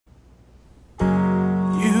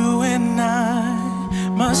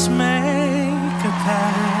must make a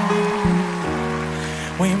pact.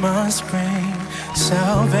 We must bring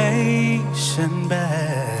salvation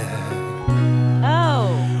back. Oh.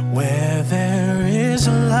 Where there is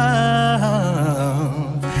love,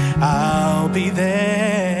 I'll be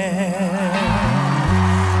there.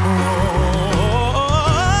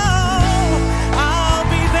 I'll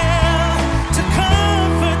be there to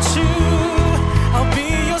comfort you. I'll be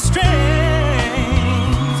your strength.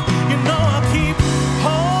 You know I'll keep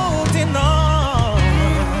holding on.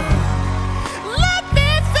 Let me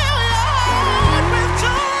fill your heart with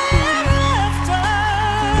joy and laughter.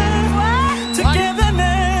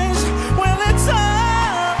 Togetherness, well, it's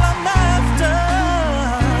all I'm after.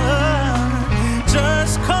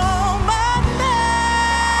 Just call my name,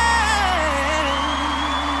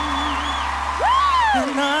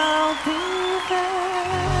 and I'll be there.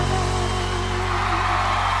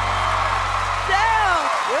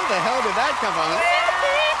 Where the hell did that come from?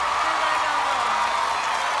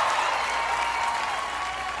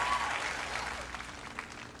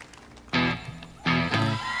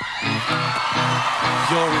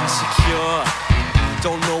 You're insecure,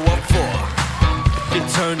 don't know what for. You're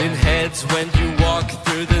turning heads when you walk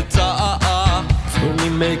through the door. Only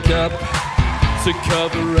makeup to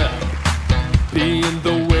cover up. Being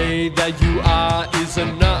the way that you are is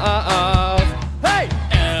enough. Hey!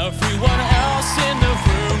 Everyone else in the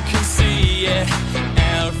room can see it.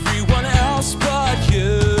 Everyone else but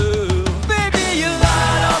you. Baby, you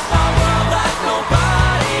light up my world like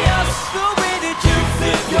nobody else. The way that you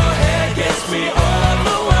flip your hair gets me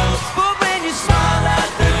overwhelmed. But when you smile at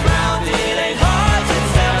the ground, it ain't hard to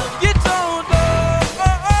tell. You don't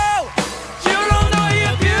know, you don't know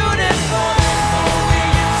you're beautiful. Only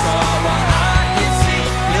you saw what I can see.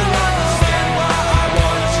 You'll understand why I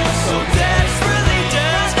want you so desperately,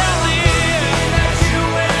 desperately. Looking at you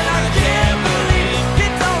and I can't believe you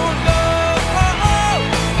don't know.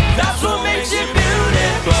 That's what makes you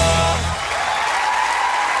beautiful.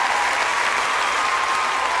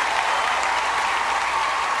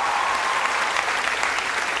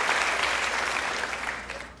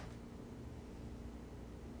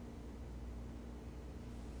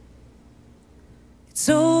 It's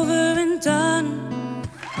over and done.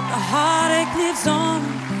 The heartache lives on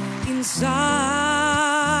inside.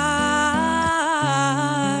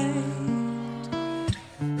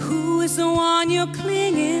 Who is the one you're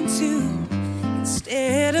clinging to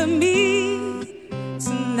instead of me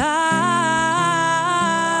tonight?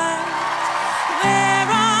 Where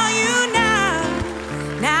are you now?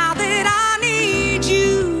 Now that I need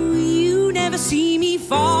you, you never see me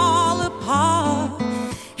fall apart.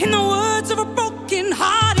 In the words of a broken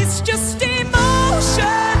heart, it's just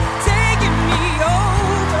emotion taking me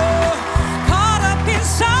over. Caught up in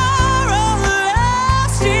sorrow,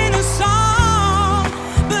 lost in a song.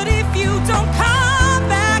 But if you don't come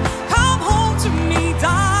back, come home to me,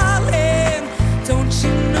 darling. Don't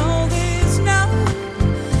you know there's nobody,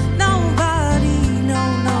 nobody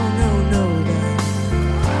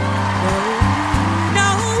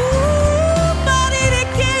to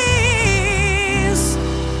kiss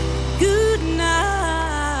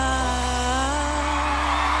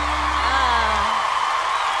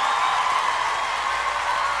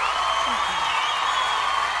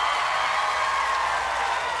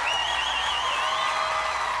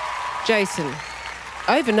Jason,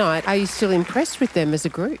 overnight, are you still impressed with them as a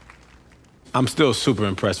group? I'm still super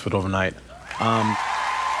impressed with Overnight.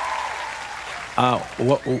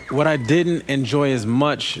 What I didn't enjoy as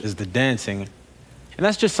much is the dancing. And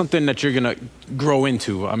that's just something that you're gonna grow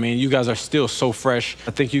into. I mean, you guys are still so fresh.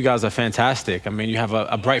 I think you guys are fantastic. I mean, you have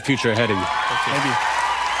a bright future ahead of you. Thank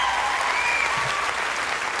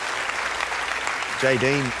you.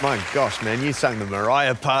 Jaydean, my gosh, man, you sang the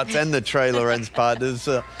Mariah parts and the Trey Lorenz part.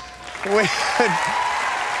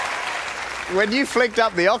 When you flicked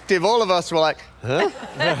up the octave, all of us were like, huh?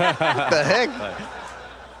 What the heck?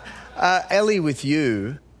 Ellie, with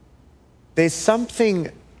you, there's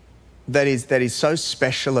something that is so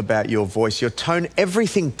special about your voice. Your tone,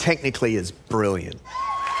 everything technically is brilliant.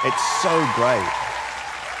 It's so great.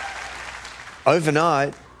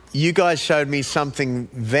 Overnight, you guys showed me something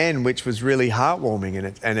then which was really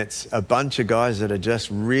heartwarming, and it's a bunch of guys that are just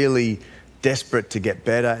really desperate to get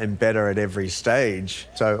better and better at every stage.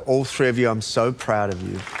 So all three of you, I'm so proud of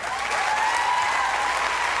you.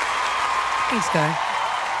 Thanks, guy.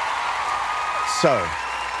 So,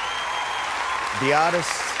 the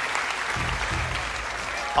artists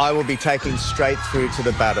I will be taking straight through to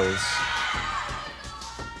the battles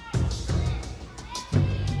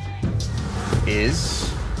is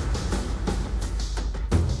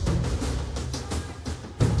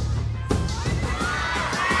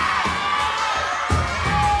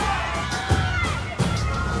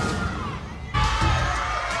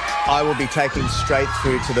I will be taking straight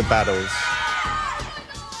through to the battles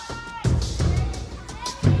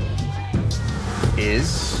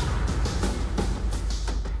is...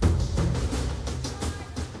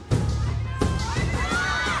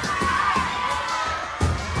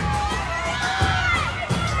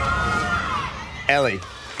 Elly.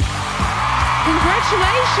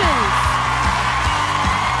 Congratulations!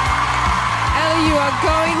 Elly, you are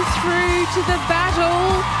going through to the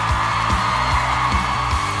battle.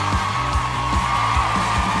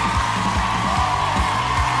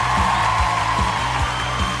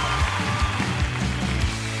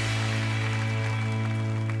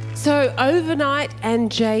 So, Overnight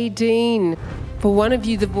and Jaydean. For one of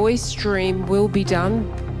you, the voice stream will be done.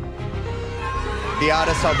 The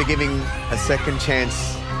artist I'll be giving a second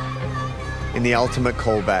chance in the ultimate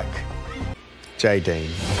callback, Jaydean.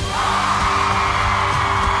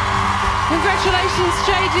 Congratulations,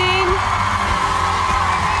 Jaydean.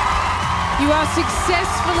 You are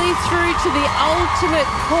successfully through to the ultimate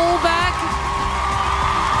callback.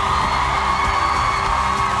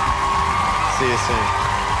 See you soon.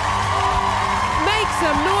 Make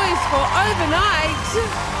some noise for Overnight.